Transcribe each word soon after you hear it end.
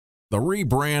The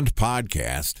Rebrand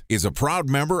Podcast is a proud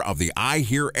member of the I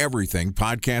Hear Everything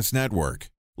Podcast Network.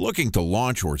 Looking to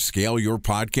launch or scale your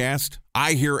podcast?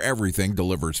 I Hear Everything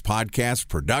delivers podcast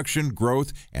production,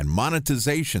 growth, and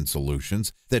monetization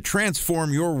solutions that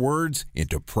transform your words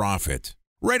into profit.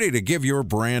 Ready to give your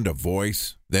brand a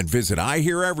voice? Then visit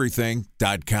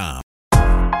iheareverything.com.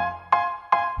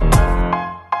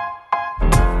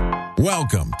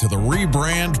 Welcome to the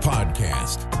Rebrand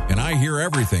Podcast, an I Hear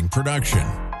Everything production.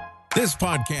 This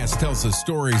podcast tells the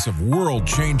stories of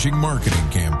world-changing marketing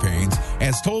campaigns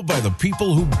as told by the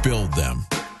people who build them.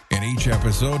 In each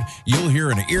episode, you'll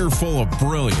hear an earful of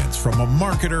brilliance from a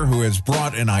marketer who has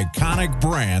brought an iconic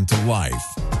brand to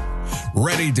life.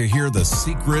 Ready to hear the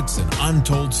secrets and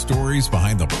untold stories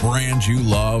behind the brand you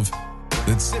love?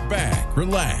 Then sit back,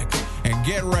 relax, and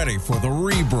get ready for the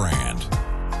rebrand.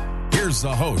 Here's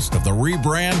the host of the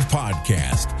Rebrand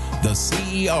Podcast, the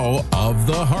CEO of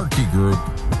the Harkey Group,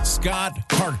 Scott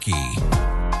Harkey.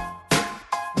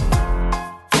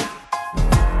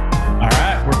 All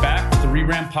right, we're back with the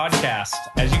Rebrand Podcast.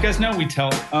 As you guys know, we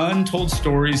tell untold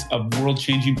stories of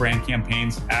world-changing brand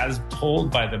campaigns as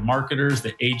told by the marketers,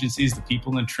 the agencies, the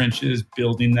people in the trenches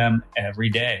building them every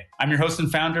day. I'm your host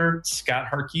and founder, Scott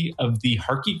Harkey of the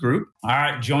Harkey Group. All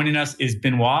right, joining us is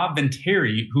Benoit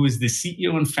Vatere, who is the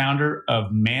CEO and founder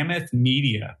of Mammoth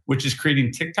Media, which is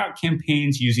creating TikTok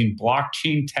campaigns using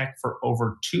blockchain tech for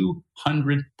over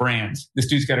 200 brands. This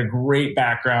dude's got a great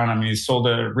background. I mean, he's sold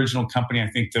an original company, I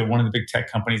think, to one of the big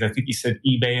tech companies. I think he said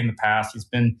eBay in the past. He's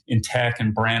been in tech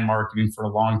and brand marketing for a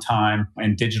long time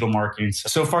and digital marketing.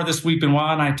 So far this week,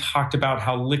 Benoit and I talked about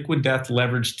how Liquid Death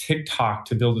leveraged TikTok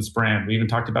to build its brand. We even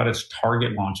talked about its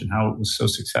Target launch and how it was so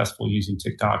successful using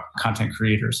TikTok content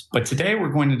creators. But today we're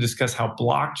going to discuss how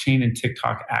blockchain and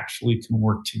TikTok actually can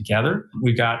work together.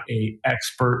 We got an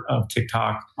expert of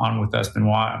TikTok on with us,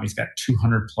 Benoit. I mean, he's got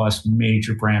 200 plus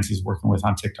major brands he's working with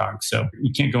on TikTok. So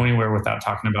you can't go anywhere without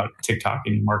talking about TikTok,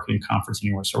 any marketing conference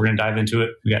anywhere. So we're going to dive into it.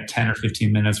 We got 10 or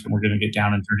 15 minutes and we're going to get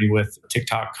down and dirty with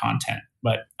TikTok content.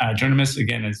 But joining us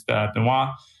again is Benoit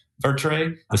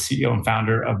Vatere, the CEO and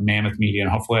founder of Mammoth Media. And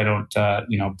hopefully I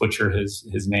don't, butcher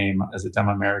his name as a dumb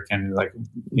American. Like,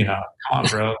 come on,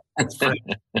 bro.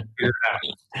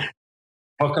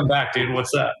 Welcome back, dude.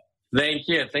 What's up? Thank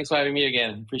you. Thanks for having me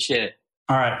again. Appreciate it.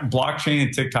 All right. Blockchain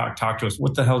and TikTok, talk to us.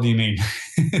 What the hell do you mean?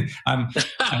 All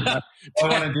I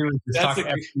want to do is just talk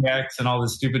FTX and all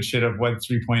this stupid shit of Web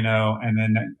 3.0. And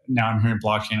then now I'm hearing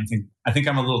blockchain. I think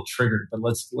I'm a little triggered, but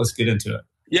let's get into it.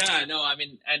 Yeah, no, I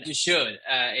mean, and you should.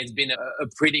 It's been a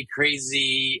pretty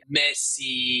crazy,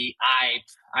 messy hype.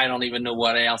 I don't even know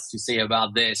what else to say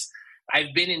about this.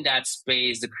 I've been in that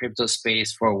space, the crypto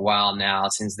space, for a while now,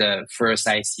 since the first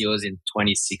ICOs in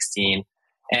 2016.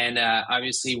 And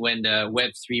obviously, when the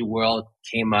Web3 world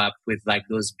came up with like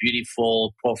those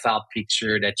beautiful profile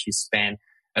picture that you spend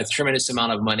a tremendous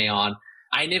amount of money on,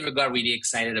 I never got really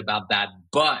excited about that.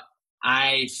 But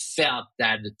I felt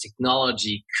that the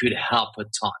technology could help a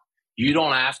ton. You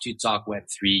don't have to talk Web3.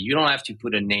 You don't have to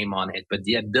put a name on it. But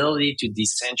the ability to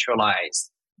decentralize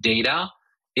data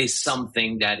is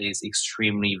something that is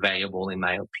extremely valuable, in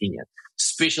my opinion,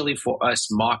 especially for us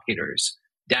marketers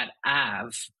that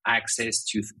have access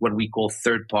to what we call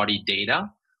third-party data,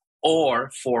 or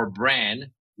for a brand,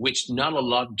 which not a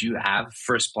lot do have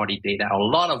first-party data. A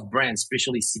lot of brands,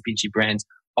 especially CPG brands,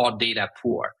 are data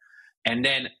poor. And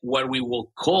then what we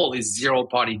will call is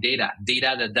zero-party data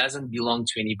that doesn't belong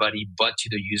to anybody but to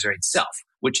the user itself,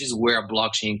 which is where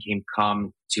blockchain can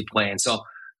come to play. And so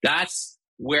that's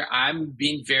where I'm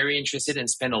being very interested and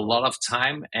spend a lot of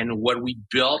time. And what we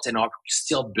built and are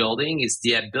still building is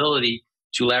the ability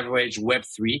to leverage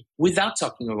Web3 without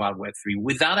talking about Web3,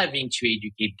 without having to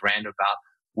educate brand about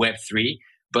Web3,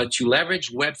 but to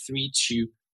leverage Web3 to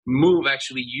move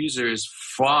actually users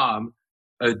from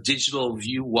a digital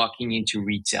view walking into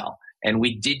retail. And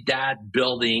we did that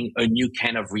building a new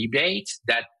kind of rebate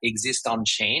that exists on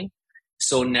chain.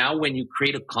 So now when you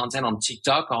create a content on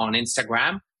TikTok or on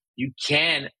Instagram, you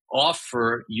can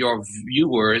offer your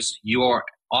viewers, your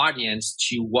audience,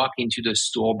 to walk into the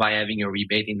store by having a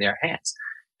rebate in their hands.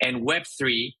 And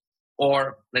Web3,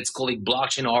 or let's call it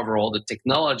blockchain overall, the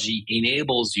technology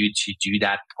enables you to do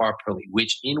that properly,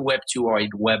 which in Web2 or in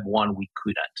Web1 we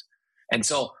couldn't. And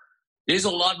so there's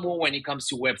a lot more when it comes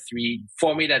to Web3.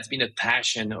 For me, that's been a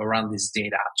passion around this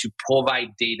data, to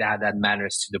provide data that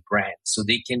matters to the brand so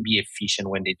they can be efficient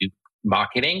when they do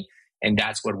marketing. And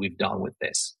that's what we've done with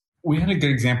this. We had a good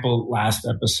example last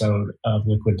episode of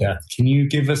Liquid Death. Can you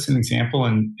give us an example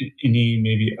and any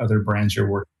maybe other brands you're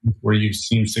working with where you've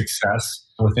seen success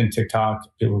within TikTok?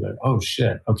 People go, oh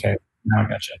shit, okay, now I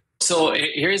gotcha. So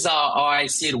here's how I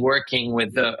see it working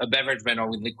with a beverage brand or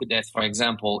with Liquid Death, for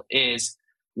example, is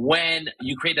when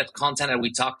you create that content that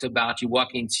we talked about, you walk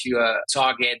into a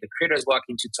Target, the creators walk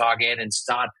into Target and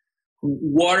start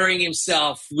watering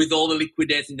himself with all the Liquid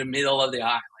Death in the middle of the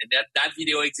aisle. And that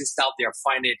video exists out there.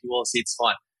 Find it. You will see it's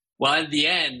fun. Well, at the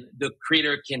end, the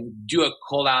creator can do a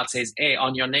call out, says, hey,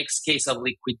 on your next case of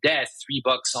Liquid Death,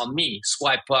 $3 on me.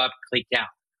 Swipe up, click out.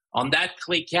 On that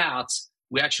click out,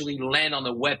 we actually land on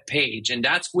a web page. And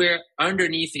that's where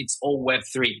underneath it's all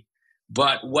Web3.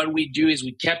 But what we do is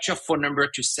we capture phone number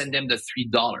to send them the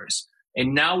 $3.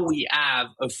 And now we have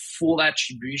a full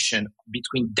attribution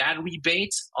between that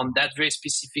rebate on that very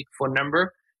specific phone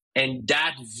number and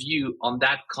that view on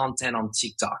that content on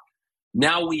TikTok.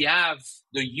 Now we have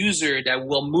the user that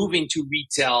will move into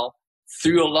retail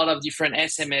through a lot of different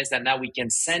SMS that now we can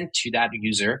send to that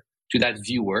user, to that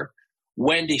viewer.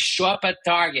 When they show up at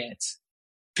Target,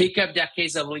 pick up their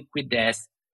case of Liquid Death,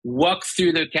 walk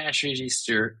through the cash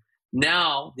register.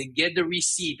 Now they get the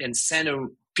receipt and send a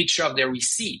picture of their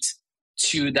receipt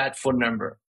to that phone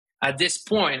number. At this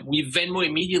point, we Venmo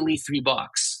immediately $3,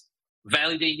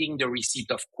 validating the receipt,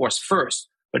 of course, first.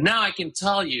 But now I can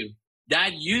tell you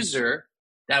that user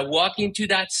that walked into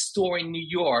that store in New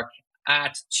York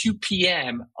at 2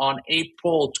 p.m. on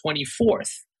April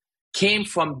 24th came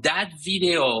from that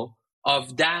video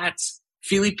of that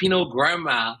Filipino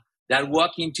grandma that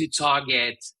walked into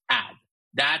Target ad.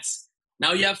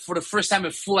 Now you have for the first time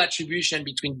a full attribution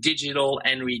between digital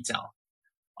and retail.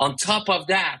 On top of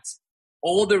that,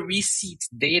 all the receipt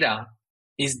data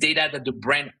is data that the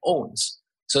brand owns.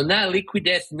 So now Liquid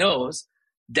Death knows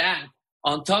that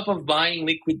on top of buying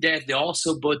Liquid Death, they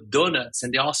also bought donuts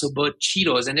and they also bought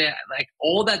Cheetos and they like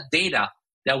all that data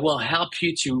that will help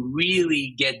you to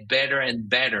really get better and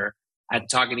better at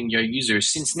targeting your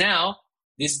users. Since now,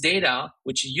 this data,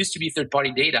 which used to be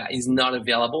third-party data, is not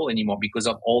available anymore because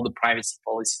of all the privacy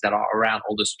policies that are around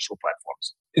all the social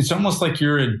platforms. It's almost like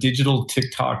you're a digital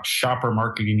TikTok shopper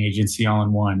marketing agency all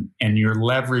in one, and you're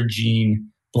leveraging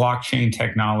blockchain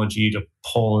technology to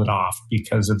pull it off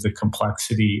because of the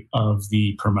complexity of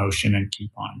the promotion and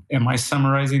coupon. Am I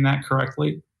summarizing that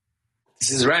correctly? This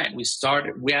is right.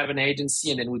 We have an agency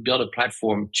and then we build a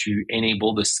platform to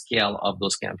enable the scale of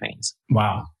those campaigns.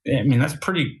 Wow. I mean, that's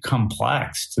pretty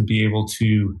complex to be able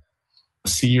to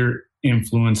see your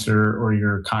influencer or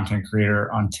your content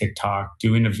creator on TikTok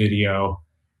doing a video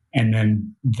and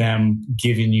then them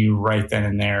giving you right then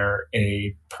and there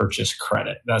a purchase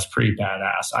credit. That's pretty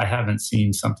badass. I haven't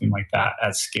seen something like that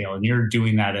at scale. And you're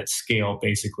doing that at scale,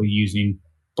 basically using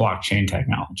blockchain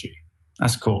technology.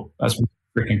 That's cool. That's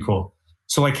freaking cool.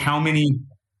 So like how many,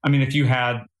 I mean, if you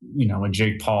had, a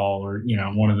Jake Paul or,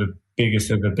 one of the biggest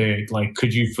of the big, like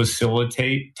could you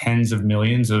facilitate tens of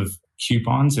millions of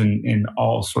coupons in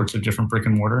all sorts of different brick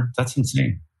and mortar? That's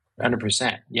insane.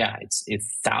 100%. Yeah. It's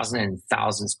thousands and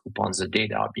thousands of coupons a day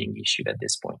that are being issued at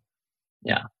this point.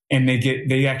 Yeah. And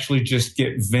they actually just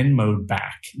get Venmo'd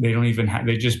back. They don't even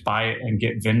they just buy it and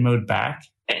get Venmo'd back.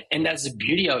 And that's the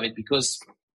beauty of it because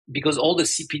all the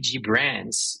CPG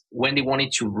brands, when they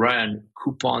wanted to run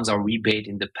coupons or rebate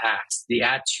in the past, they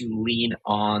had to lean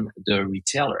on the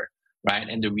retailer, right?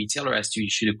 And the retailer has to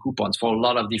issue the coupons for a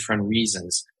lot of different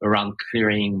reasons around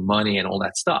clearing money and all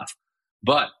that stuff.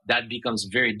 But that becomes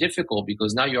very difficult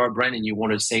because now you're a brand and you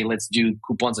want to say, let's do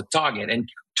coupons at Target. And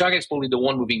Target's probably the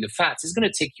one moving the fast. It's going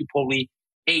to take you probably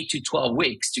 8 to 12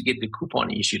 weeks to get the coupon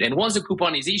issued. And once the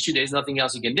coupon is issued, there's nothing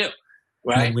else you can do.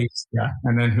 Right. At least, yeah.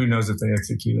 And then who knows if they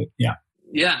execute it. Yeah.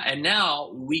 Yeah. And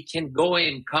now we can go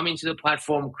in, come into the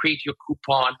platform, create your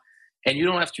coupon, and you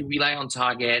don't have to rely on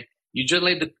Target. You just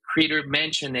let the creator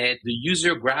mention it. The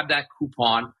user grab that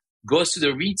coupon, goes to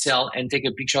the retail and take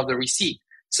a picture of the receipt.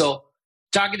 So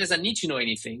Target doesn't need to know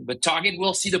anything, but Target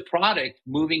will see the product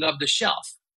moving up the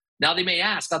shelf. Now they may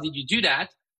ask, how did you do that?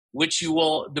 Which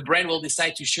the brand will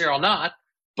decide to share or not.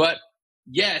 But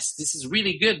yes, this is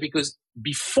really good because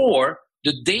before,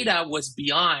 the data was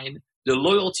behind the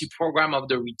loyalty program of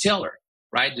the retailer,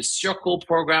 right? The circle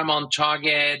program on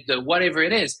Target, the whatever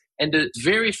it is. And the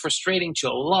very frustrating to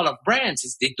a lot of brands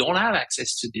is they don't have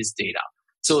access to this data.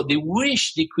 So they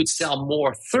wish they could sell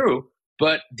more through,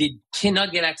 but they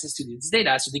cannot get access to this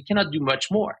data, so they cannot do much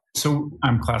more. So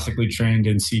I'm classically trained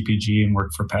in CPG and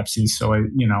worked for Pepsi. So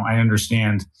I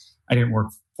understand. I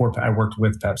worked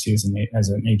with Pepsi as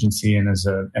an agency and as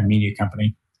a media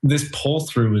company. This pull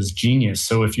through is genius.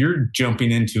 So if you're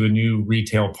jumping into a new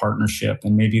retail partnership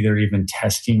and maybe they're even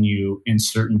testing you in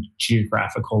certain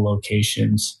geographical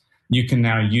locations, you can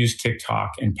now use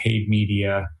TikTok and paid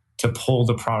media to pull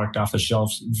the product off the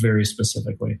shelves very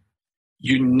specifically.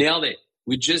 You nailed it.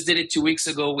 We just did it 2 weeks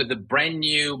ago with a brand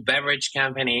new beverage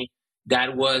company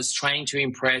that was trying to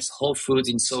impress Whole Foods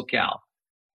in SoCal.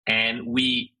 And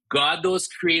we got those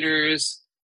creators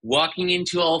walking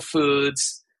into Whole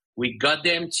Foods. We got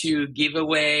them to give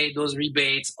away those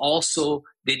rebates. Also,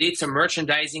 they did some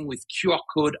merchandising with QR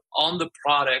code on the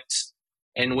product.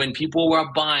 And when people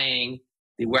were buying,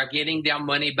 they were getting their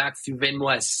money back through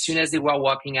Benoit as soon as they were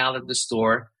walking out of the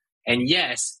store. And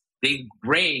yes, they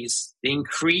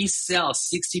increased sales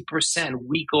 60%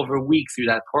 week over week through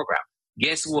that program.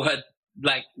 Guess what?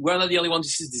 Like, we're not the only ones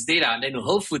who see this data. And then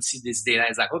Whole Foods sees this data.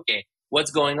 It's like, okay,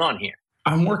 what's going on here?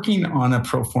 I'm working on a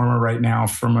pro forma right now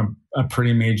from a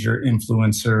pretty major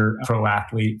influencer, pro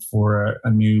athlete for a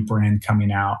new brand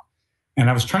coming out. And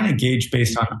I was trying to gauge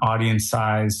based on audience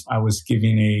size. I was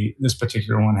giving this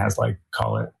particular one has like,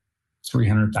 call it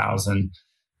 300,000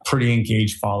 pretty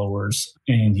engaged followers.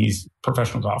 And he's a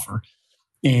professional golfer.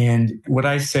 And would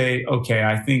I say, okay,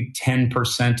 I think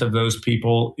 10% of those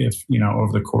people, if,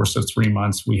 over the course of 3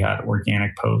 months, we had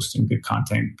organic posts and good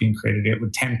content being created, it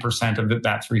would 10% of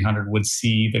that 300 would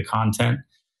see the content,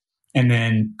 and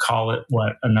then call it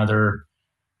another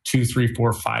 2, 3,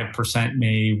 4, 5%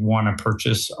 may want to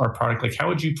purchase our product. Like, how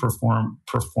would you perform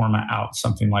out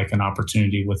something like an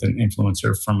opportunity with an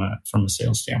influencer from a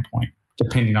sales standpoint,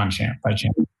 depending on by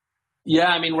channel? Yeah,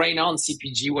 I mean, right now on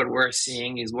CPG, what we're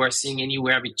seeing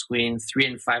anywhere between 3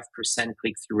 and 5%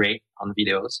 click-through rate on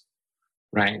videos,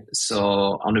 right?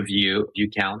 So on a view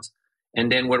count.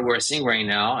 And then what we're seeing right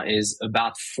now is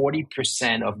about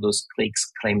 40% of those clicks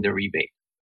claim the rebate.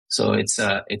 So it's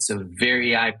a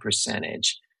very high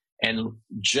percentage. And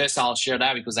I'll share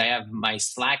that because I have my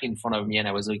Slack in front of me and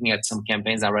I was looking at some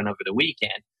campaigns I ran over the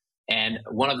weekend. And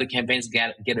one of the campaigns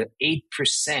get an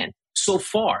 8% so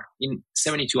far in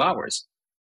 72 hours,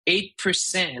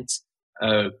 8%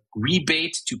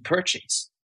 rebate to purchase,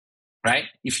 right?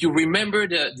 If you remember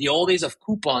the old days of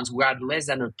coupons, we're at less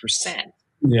than 1%.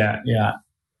 Yeah.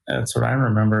 That's what I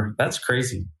remember. That's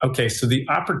crazy. Okay, so the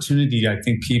opportunity I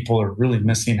think people are really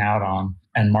missing out on,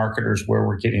 and marketers where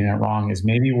we're getting it wrong, is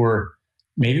maybe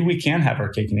we can have our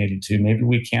cake and eat it too. Maybe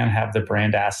we can have the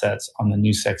brand assets on the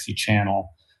new sexy channel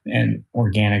and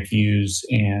organic views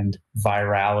and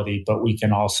virality, but we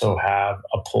can also have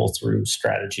a pull-through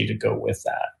strategy to go with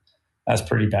that. That's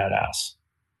pretty badass.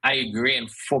 I agree. And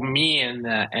for me and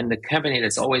the company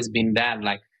that's always been that,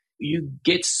 like, you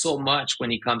get so much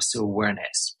when it comes to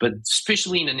awareness, but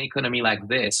especially in an economy like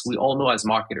this, we all know as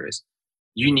marketers,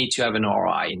 you need to have an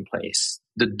ROI in place.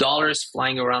 The dollars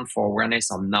flying around for awareness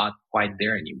are not quite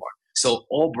there anymore. So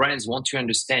all brands want to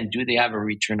understand, do they have a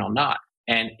return or not?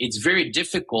 And it's very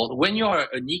difficult when you're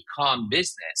an e-com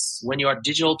business, when you are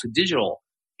digital to digital,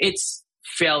 it's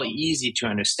fairly easy to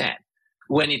understand.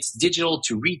 When it's digital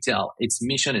to retail, it's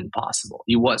mission impossible.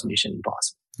 It was mission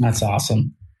impossible. That's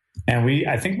awesome. And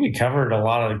I think we covered a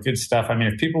lot of good stuff. I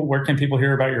mean, where can people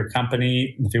hear about your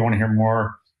company? If you want to hear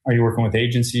more, are you working with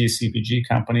agencies, CPG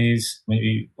companies?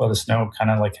 Maybe let us know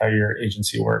kind of like how your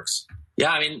agency works.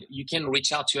 Yeah, I mean, you can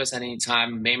reach out to us at any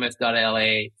time,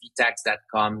 mammoth.la,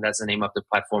 vtags.com. That's the name of the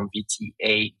platform,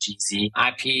 VTAGZ.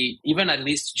 Happy, even at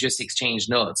least just exchange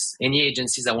notes. Any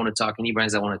agencies that want to talk, any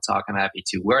brands that want to talk, I'm happy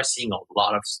to. We're seeing a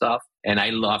lot of stuff, and I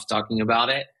love talking about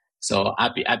it. So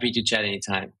happy to chat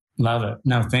anytime. Love it.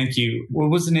 No, thank you. What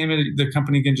was the name of the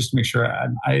company again? Just to make sure I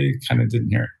kind of didn't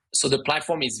hear it. So the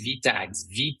platform is VTAGZ,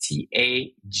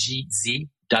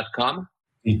 VTAGZ.com.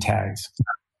 VTAGZ.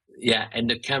 Yeah, and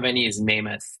the company is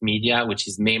Mammoth Media, which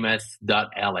is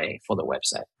mammoth.la for the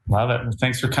website. Love it. Well,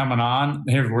 thanks for coming on.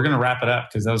 Here, we're going to wrap it up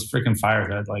because that was freaking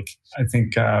fire. I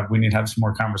think we need to have some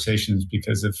more conversations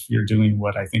because if you're doing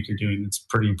what I think you're doing, it's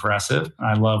pretty impressive.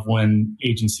 I love when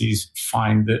agencies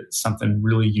find that something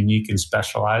really unique and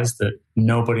specialized that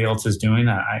nobody else is doing.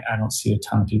 I don't see a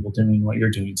ton of people doing what you're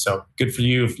doing. So good for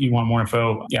you. If you want more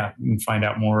info, you can find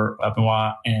out more about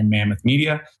Benoit and Mammoth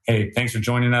Media. Hey, thanks for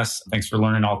joining us. Thanks for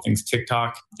learning all things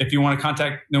TikTok. If you want to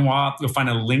contact Benoit, you'll find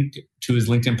a link to his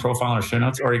LinkedIn profile in our show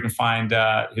notes, or you can find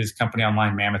his company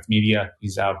online, Mammoth Media.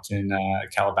 He's out in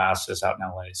Calabasas, out in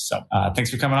LA. So thanks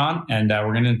for coming on, and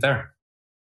we're going to end it there.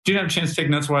 If you didn't have a chance to take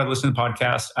notes while I listen to the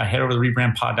podcast, head over to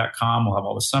rebrandpod.com. We'll have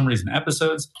all the summaries and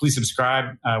episodes. Please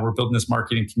subscribe. We're building this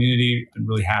marketing community. Been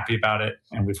really happy about it.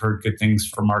 And we've heard good things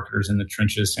from marketers in the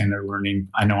trenches saying they're learning.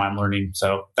 I know I'm learning.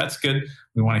 So that's good.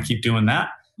 We want to keep doing that.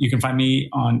 You can find me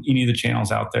on any of the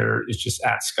channels out there. It's just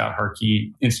at Scott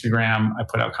Harkey. Instagram, I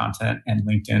put out content, and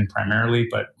LinkedIn primarily,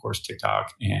 but of course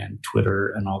TikTok and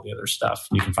Twitter and all the other stuff.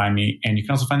 You can find me, and you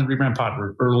can also find the Rebrand Pod.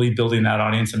 We're early building that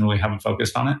audience and really haven't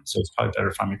focused on it. So it's probably better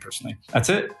to find me personally. That's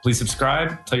it. Please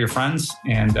subscribe, tell your friends.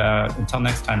 And until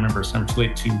next time, remember, it's never too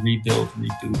late to rebuild,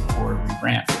 reboot, or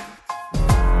rebrand.